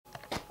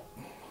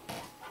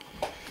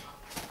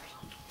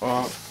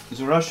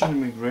The Russian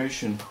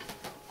immigration,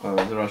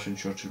 the Russian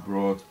church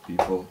abroad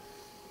people,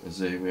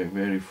 they were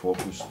very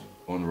focused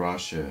on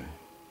Russia,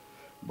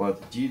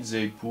 but did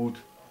they put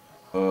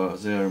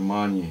their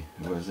money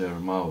where their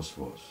mouth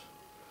was?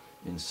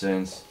 In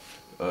sense,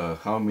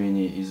 how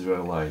many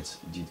Israelites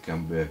did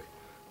come back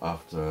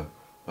after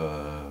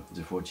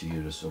the 40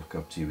 years of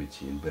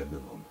captivity in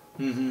Babylon?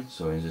 Mm-hmm.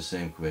 So in the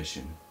same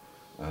question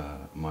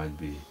might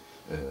be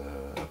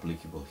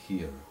applicable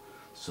here.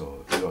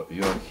 So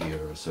you're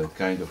here, so it's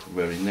kind of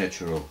very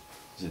natural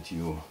that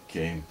you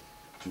came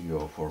to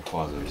your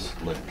forefathers'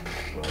 land,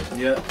 right?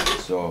 Yeah.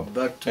 So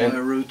Back to my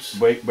roots.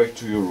 back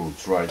to your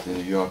roots, right?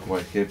 And you are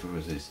quite happy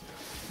with this.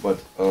 But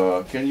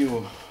can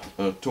you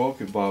talk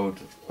about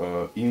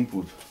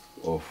input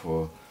of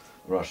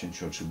Russian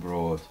church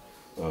abroad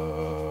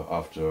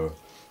after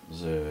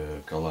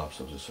the collapse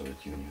of the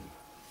Soviet Union?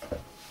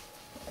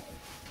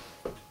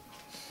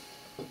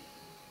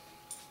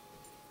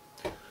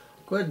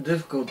 Quite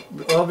difficult.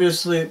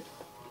 Obviously,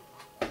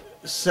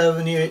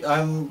 70.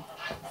 I'm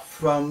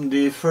from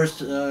the first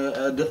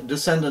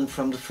descendant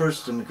from the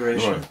first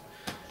immigration. Right.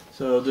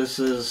 So this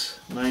is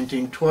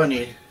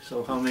 1920.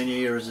 So how many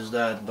years is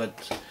that?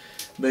 But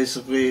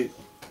basically,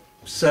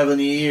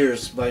 70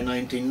 years by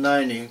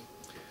 1990.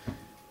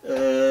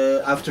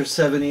 After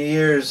 70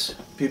 years,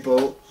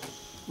 people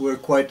were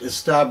quite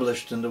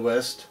established in the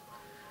West.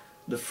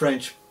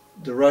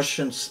 The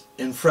Russians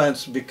in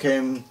France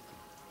became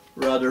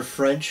rather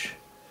French.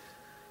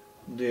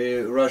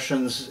 The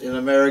Russians in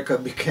America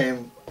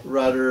became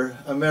rather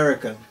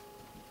American.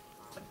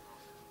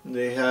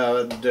 They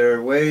had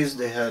their ways,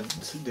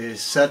 they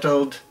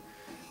settled,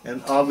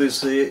 and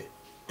obviously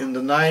in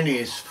the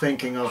 90s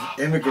thinking of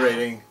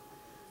immigrating,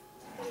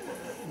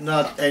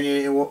 not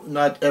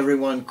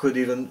everyone could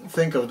even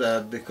think of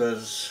that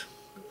because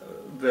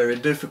very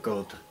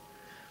difficult.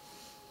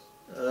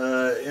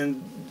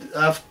 In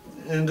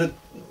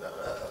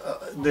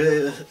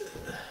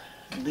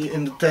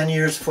the 10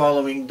 years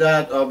following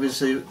that,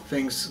 obviously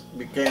things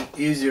became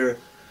easier,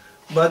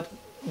 but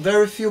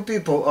very few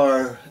people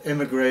are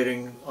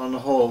immigrating on the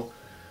whole.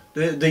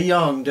 The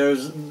young,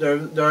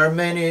 there are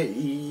many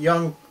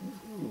young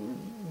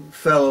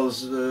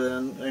fellows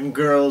and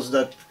girls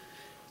that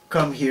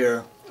come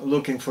here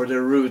looking for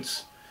their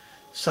roots.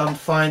 Some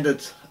find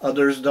it,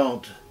 others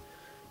don't.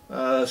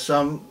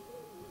 Some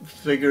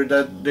figure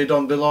that they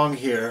don't belong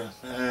here,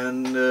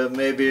 and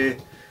maybe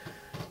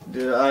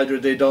either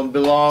they don't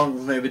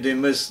belong, maybe they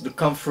miss the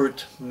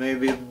comfort,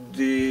 maybe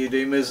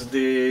they miss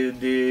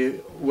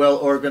the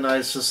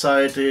well-organized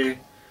society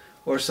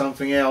or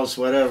something else,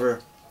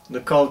 whatever.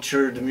 The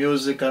culture, the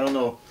music, I don't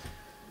know.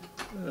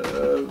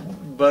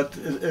 But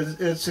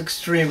it's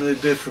extremely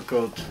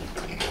difficult.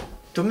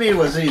 To me it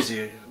was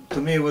easy.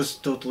 To me it was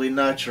totally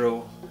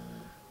natural.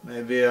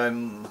 Maybe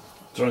I'm...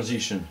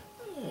 Transition.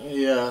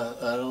 Yeah,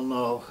 I don't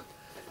know.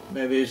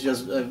 Maybe it's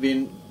just I've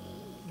been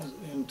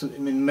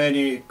in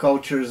many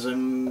cultures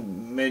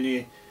and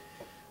many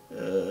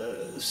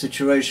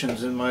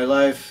situations in my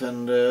life,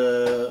 and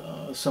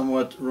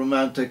somewhat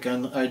romantic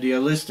and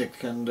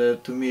idealistic, and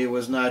to me it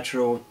was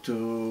natural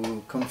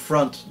to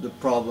confront the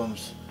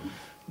problems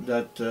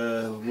that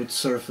would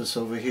surface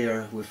over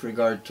here with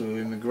regard to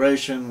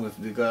immigration, with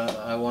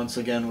once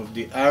again with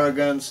the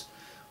arrogance,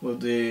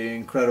 with the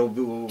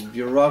incredible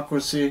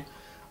bureaucracy.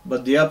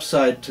 But the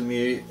upside to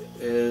me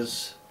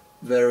is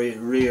very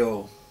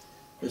real,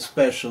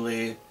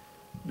 especially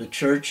the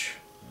church,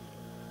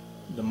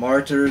 the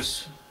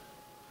martyrs,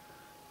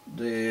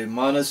 the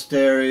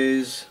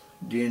monasteries,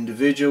 the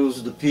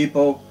individuals, the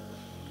people.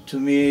 To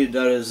me,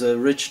 that is a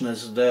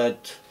richness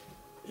that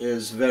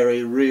is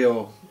very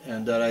real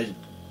and that I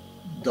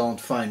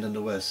don't find in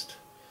the West.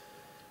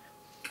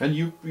 And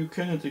you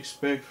cannot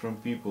expect from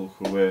people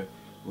who were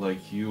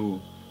like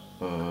you,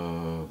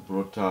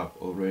 brought up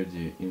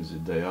already in the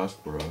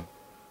diaspora.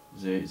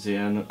 They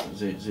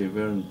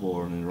weren't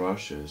born in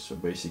Russia, so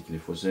basically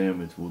for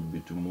them it would be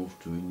to move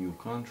to a new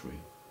country.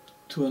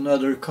 To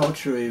another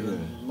culture even.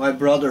 Yeah. My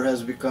brother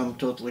has become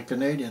totally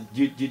Canadian.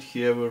 Did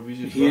he ever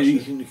visit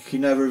Russia? He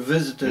never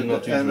visited. You're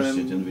not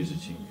interested in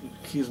visiting?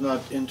 He's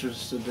not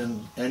interested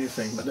in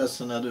anything, but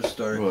that's another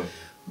story. Right.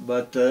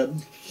 But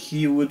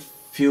he would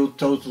feel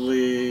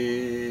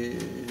totally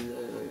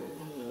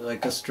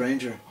like a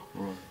stranger.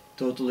 Right.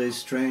 Totally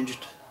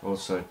estranged.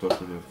 Outside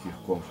totally of his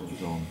comfort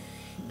zone.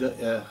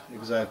 Yeah,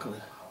 exactly.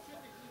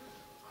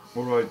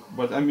 Alright,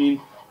 but I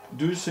mean,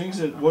 do you think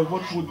that what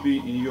would be,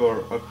 in your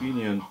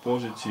opinion,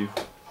 positive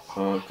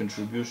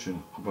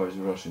contribution by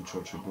the Russian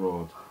Church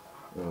abroad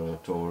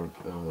toward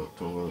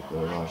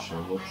Russia?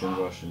 What can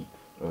Russian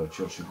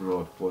Church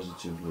abroad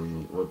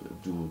positively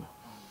do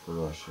for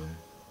Russia?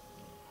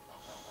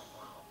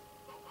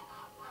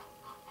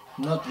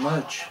 Not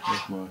much.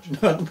 Not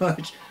much. Not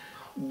much.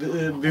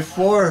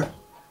 Before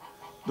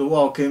the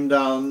wall came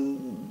down,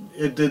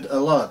 it did a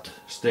lot.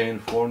 Stay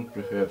informed,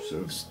 perhaps,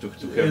 to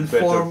have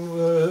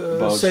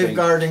better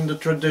safeguarding the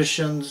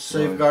traditions,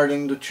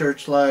 safeguarding the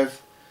church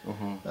life,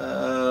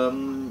 Uh-huh.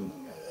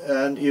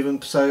 and even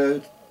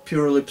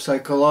purely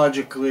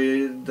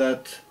psychologically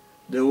that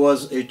there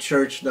was a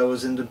church that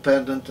was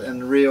independent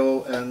and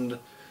real and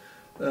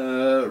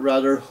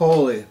rather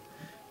holy,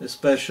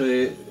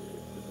 especially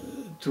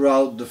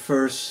throughout the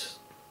first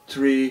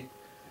three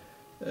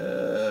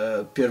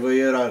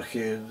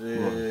Первоиерархии,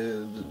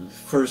 the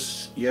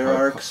first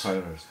hierarchs,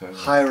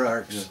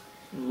 hierarchs. Yeah.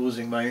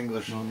 Losing my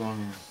English. No,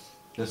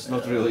 that's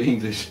not really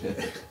English.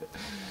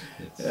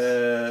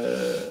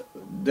 Then,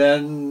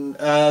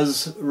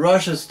 as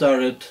Russia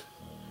started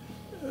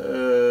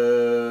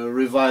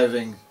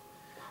reviving,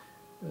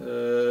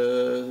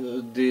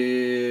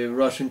 the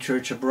Russian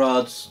Church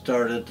abroad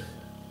started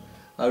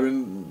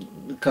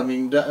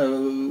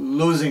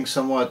losing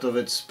somewhat of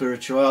its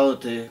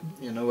spirituality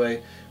in a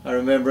way. I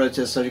remember it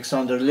as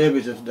Alexander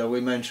Lebedev that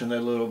we mentioned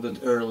a little bit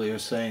earlier,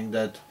 saying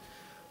that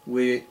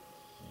we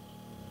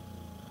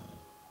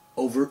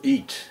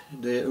overeat.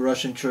 The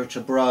Russian Church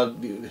abroad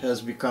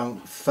has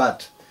become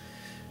fat,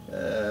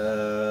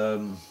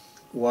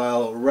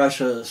 while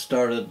Russia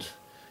started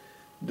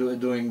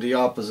doing the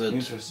opposite.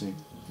 Interesting.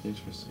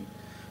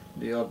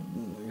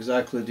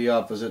 Exactly the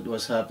opposite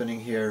was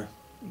happening here.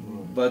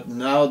 But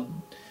now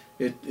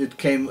it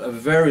came a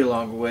very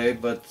long way.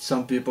 But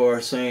some people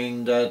are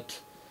saying that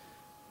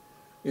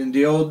in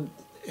the old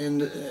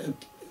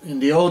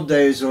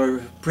days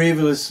or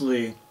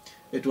previously,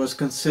 it was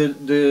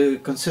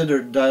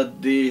considered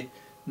that the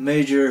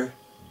major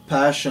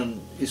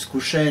passion,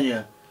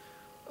 искушение,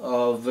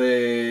 of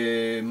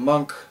a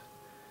monk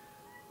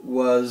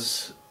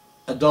was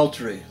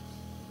adultery,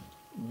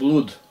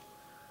 blood.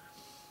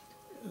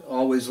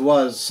 Always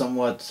was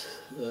somewhat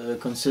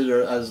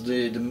considered as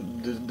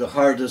the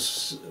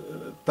hardest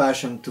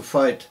passion to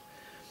fight.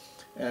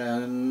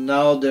 And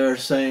now they're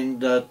saying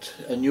that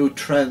a new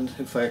trend,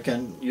 if I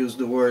can use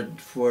the word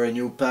for a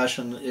new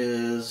passion,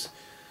 is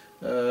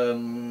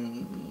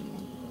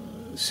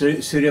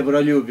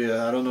серебролюбие,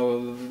 I don't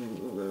know,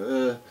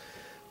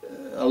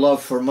 a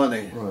love for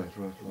money. Right.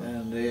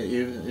 And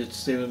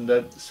it's even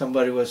that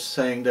somebody was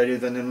saying that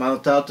even in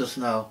Mount Athos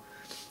now,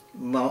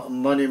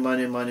 money,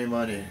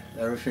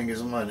 everything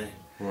is money.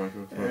 Right.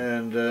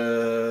 And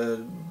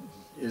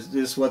is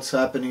this what's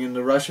happening in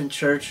the Russian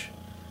church?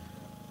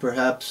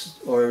 Perhaps,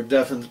 or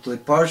definitely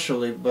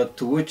partially, but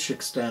to which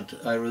extent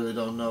I really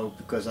don't know,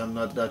 because I'm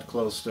not that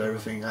close to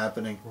everything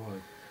happening.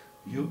 Right.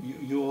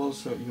 You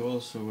also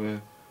were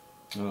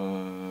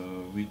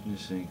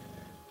witnessing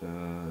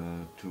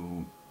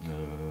to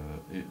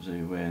the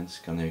events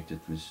connected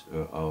with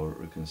our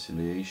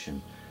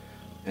reconciliation,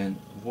 and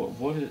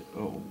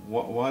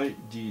why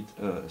did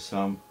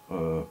some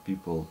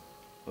people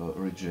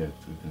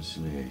reject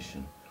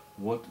reconciliation?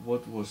 Why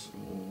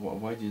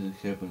did it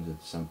happen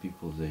that some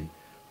people they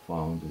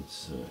found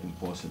it's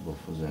impossible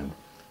for them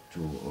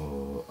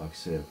to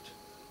accept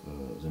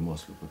the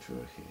Moscow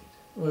Patriarchate?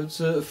 Well, it's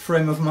a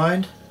frame of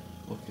mind.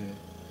 Okay.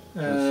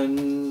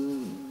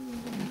 And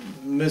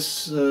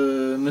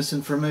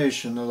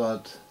misinformation a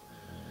lot,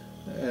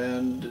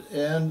 and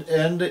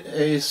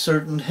a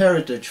certain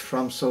heritage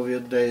from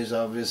Soviet days,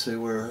 obviously,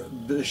 where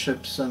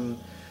bishops and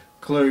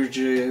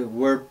clergy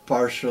were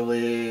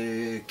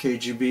partially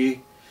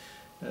KGB.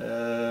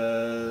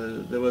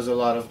 There was a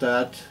lot of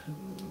that,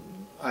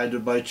 either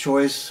by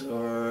choice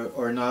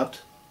or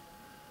not.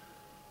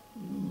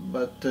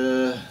 But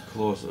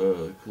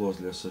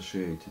closely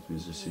associated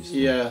with the system.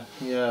 Yeah,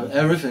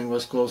 everything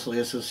was closely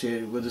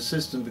associated with the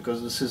system,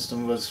 because the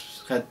system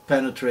had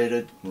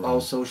penetrated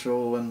all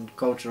social and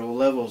cultural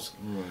levels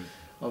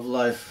of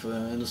life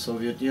in the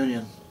Soviet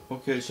Union.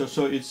 Okay,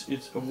 so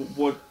it's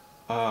what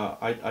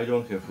I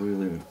don't have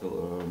really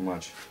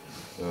much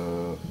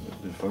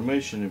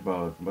information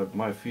about, but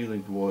my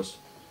feeling was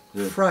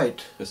that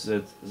fright.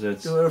 They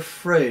were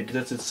afraid.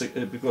 That's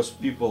because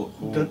people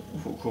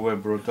who were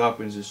brought up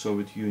in the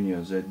Soviet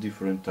Union, they're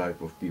different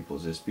type of people.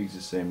 They speak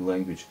the same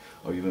language,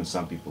 or even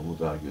some people would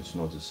argue it's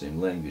not the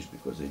same language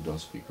because they don't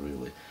speak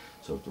really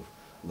sort of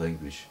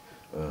language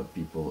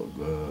people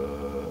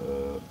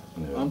got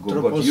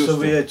used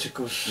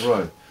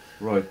to.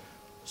 Right.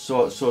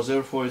 So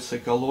therefore it's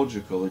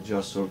psychological. It's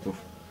just sort of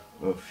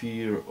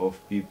fear of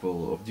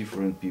people, of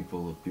different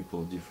people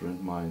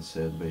different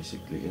mindset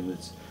basically, and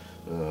it's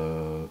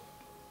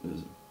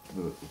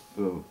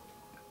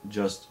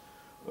just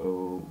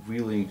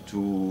willing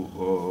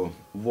to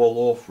wall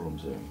off from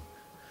them.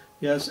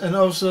 Yes, and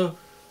also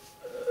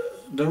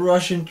the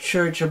Russian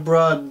church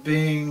abroad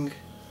being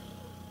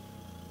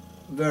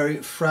very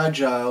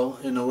fragile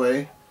in a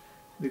way,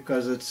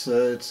 because it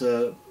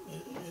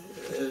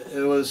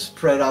was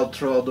spread out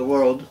throughout the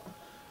world.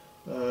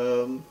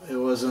 It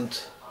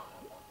wasn't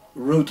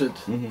rooted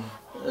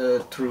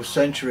through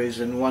centuries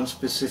in one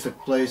specific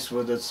place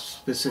with a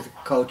specific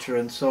culture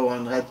and so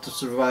on, had to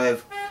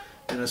survive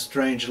in a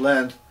strange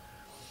land.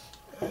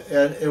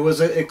 And it was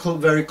a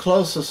very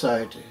close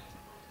society,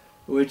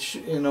 which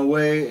in a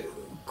way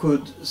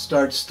could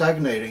start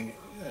stagnating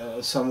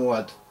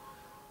somewhat.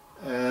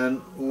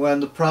 And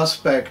when the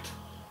prospect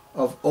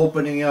of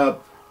opening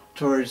up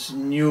towards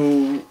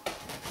new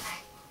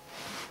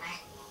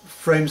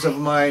frames of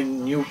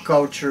mind, new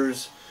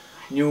cultures,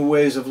 new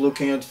ways of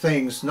looking at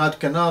things, not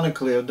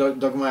canonically or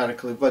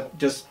dogmatically, but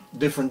just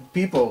different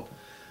people.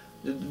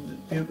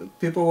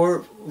 People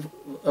were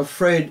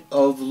afraid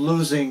of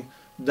losing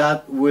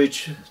that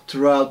which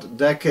throughout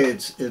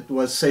decades it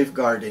was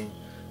safeguarding,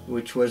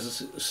 which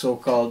was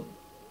so-called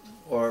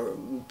or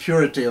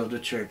purity of the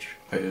church.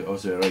 Or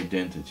their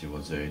identity,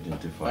 what they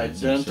identified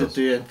Identity themselves.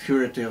 and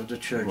purity of the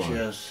church, Right,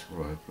 yes.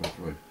 Right.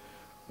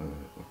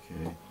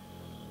 Okay.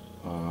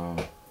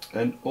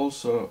 And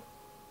also,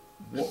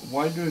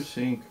 why do you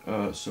think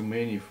so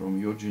many from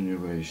your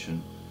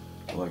generation,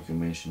 like you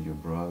mentioned your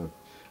brother,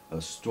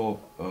 stop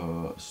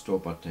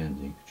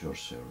attending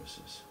church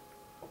services?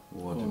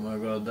 What Oh my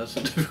God, that's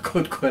a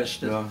difficult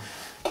question. Yeah,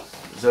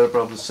 there are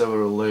probably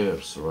several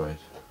layers, right?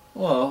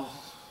 Well,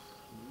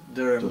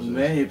 there are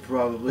many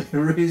probably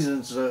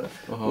reasons,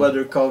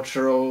 whether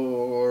cultural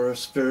or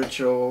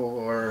spiritual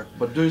or...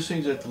 But do you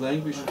think that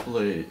language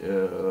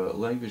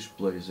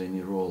plays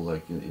any role,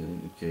 like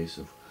in the case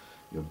of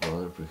your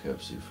brother,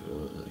 perhaps if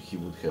he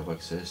would have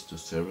access to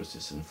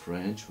services in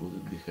French, would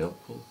it be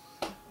helpful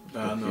for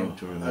him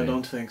to remain? I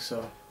don't think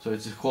so. So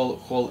it's the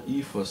whole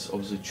ethos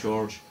of the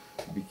church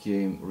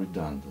became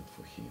redundant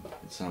for him.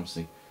 It's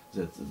something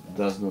that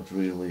does not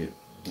really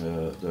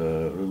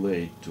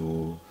relate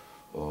to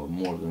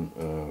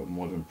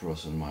modern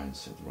person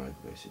mindset, right?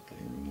 Basically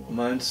anymore.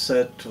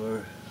 Mindset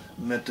or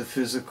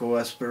metaphysical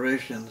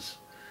aspirations,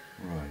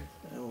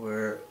 Right.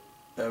 Where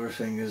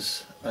everything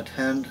is at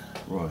hand.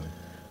 Right.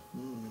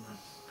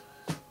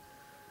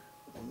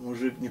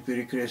 Мужик не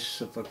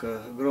перекрестится,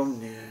 пока гром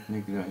не...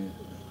 Не.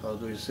 How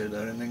do you say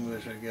that in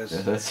English, I guess?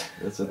 Yeah, that's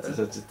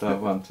a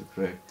tough one to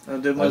crack.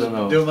 There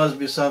must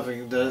be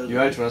something that... You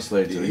are a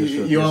translator.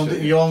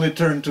 You only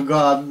turn to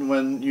God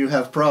when you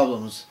have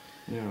problems.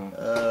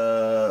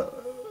 Yeah.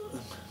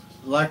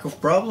 Lack of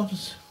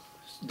problems?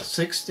 The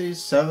 60s,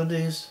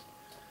 70s,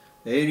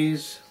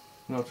 80s?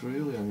 Not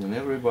really. I mean,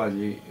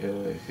 everybody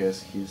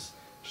has his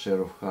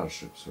share of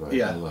hardships, right?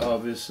 Yeah,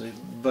 obviously,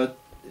 but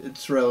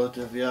it's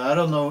relative. Yeah, I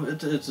don't know.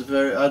 It's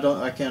very.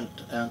 I can't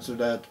answer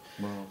that.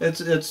 Well,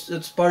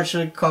 It's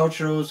partially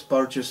cultural. It's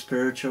partially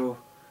spiritual.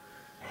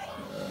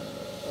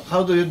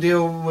 How do you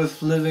deal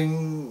with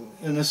living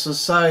in a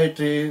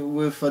society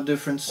with a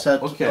different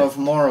set of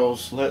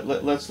morals?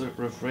 Let's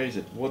rephrase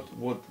it. What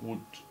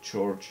would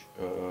church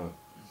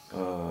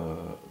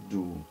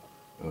do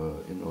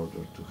in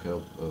order to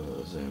help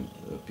them,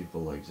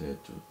 people like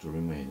that, to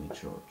remain in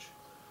church?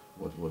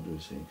 What do you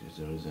think? Is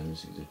there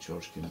anything the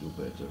church can do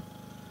better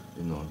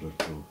in order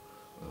to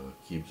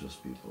keep those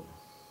people?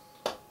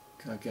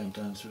 I can't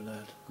answer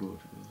that. Good.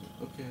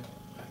 Okay.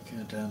 I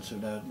can't answer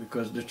that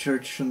because the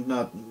church should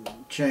not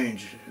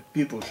change.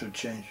 People should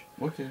change.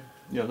 Okay.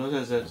 Yeah, no,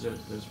 that's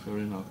fair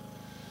enough.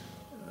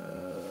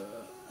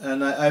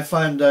 And I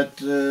find that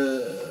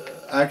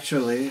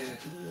actually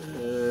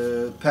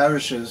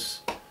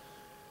parishes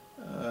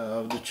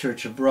of the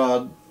church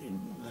abroad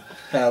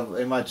have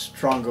a much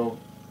stronger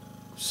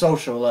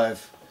social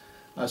life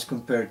as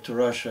compared to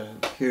Russia.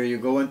 Here you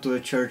go into a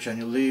church and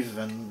you leave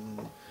and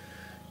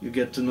you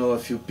get to know a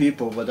few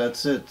people, but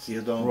that's it.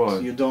 You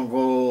don't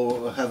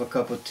go have a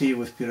cup of tea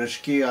with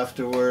pirozhki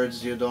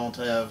afterwards. You don't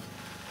have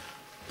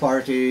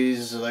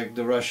parties like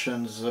the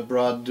Russians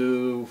abroad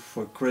do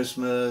for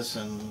Christmas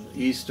and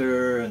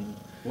Easter. And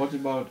what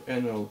about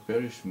annual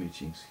parish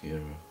meetings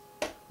here?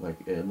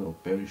 Like annual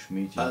parish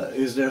meetings?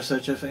 Is there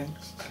such a thing?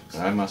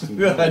 I'm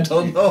asking. I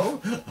don't know.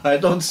 I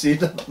don't see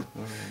them.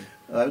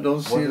 I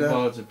don't see that.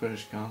 What about the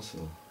parish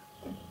council?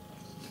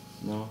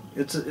 No.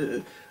 It's.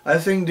 I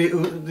think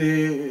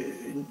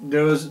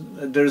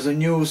there's a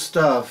new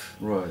staff,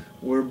 right,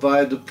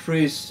 whereby the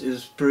priest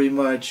is pretty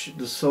much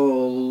the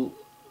sole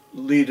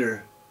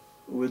leader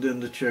within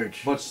the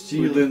church, but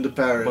still, within the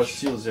parish. But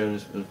still, there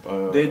is.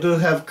 They do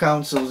have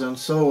councils and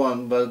so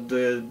on, but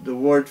the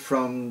word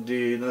from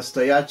the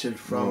nastoyatelь,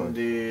 from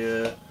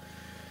the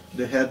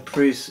head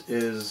priest,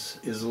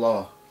 is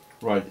law.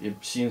 Right.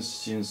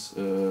 Since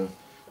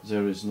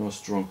there is no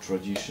strong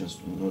traditions.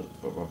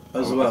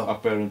 As well.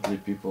 Apparently,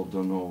 people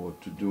don't know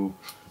what to do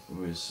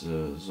with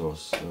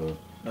those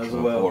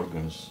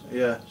organs.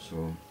 Yeah.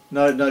 So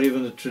not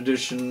even the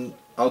tradition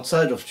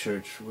outside of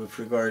church with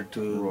regard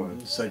to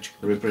such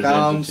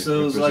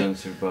councils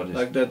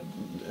like that.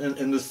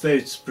 In the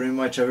States, pretty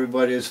much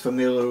everybody is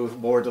familiar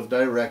with board of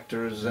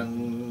directors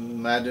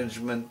and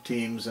management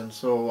teams and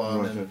so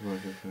on. Right.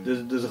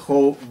 There's a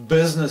whole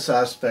business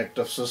aspect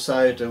of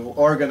society, of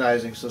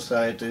organizing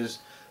societies,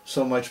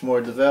 so much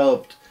more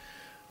developed.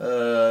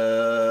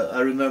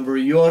 I remember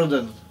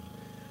Jordan,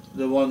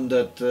 the one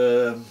that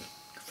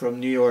from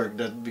New York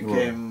that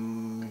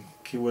became,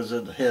 he was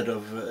at the head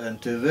of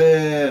NTV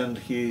and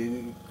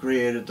he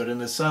created the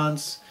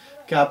Renaissance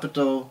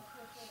capital,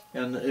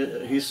 and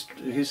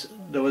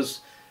there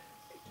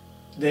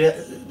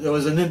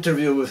was an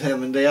interview with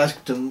him and they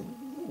asked him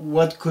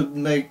what could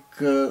make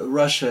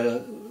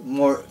Russia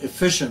more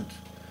efficient,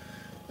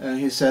 and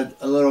he said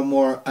a little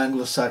more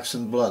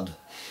Anglo-Saxon blood.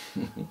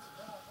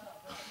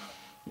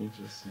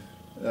 Interesting.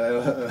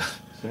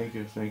 Thank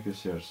you,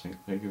 Sergio.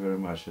 Thank you very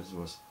much. It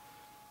was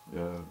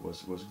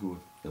was good.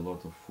 A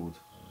lot of food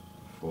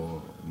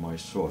for my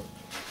sword.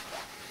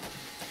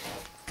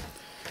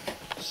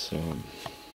 So.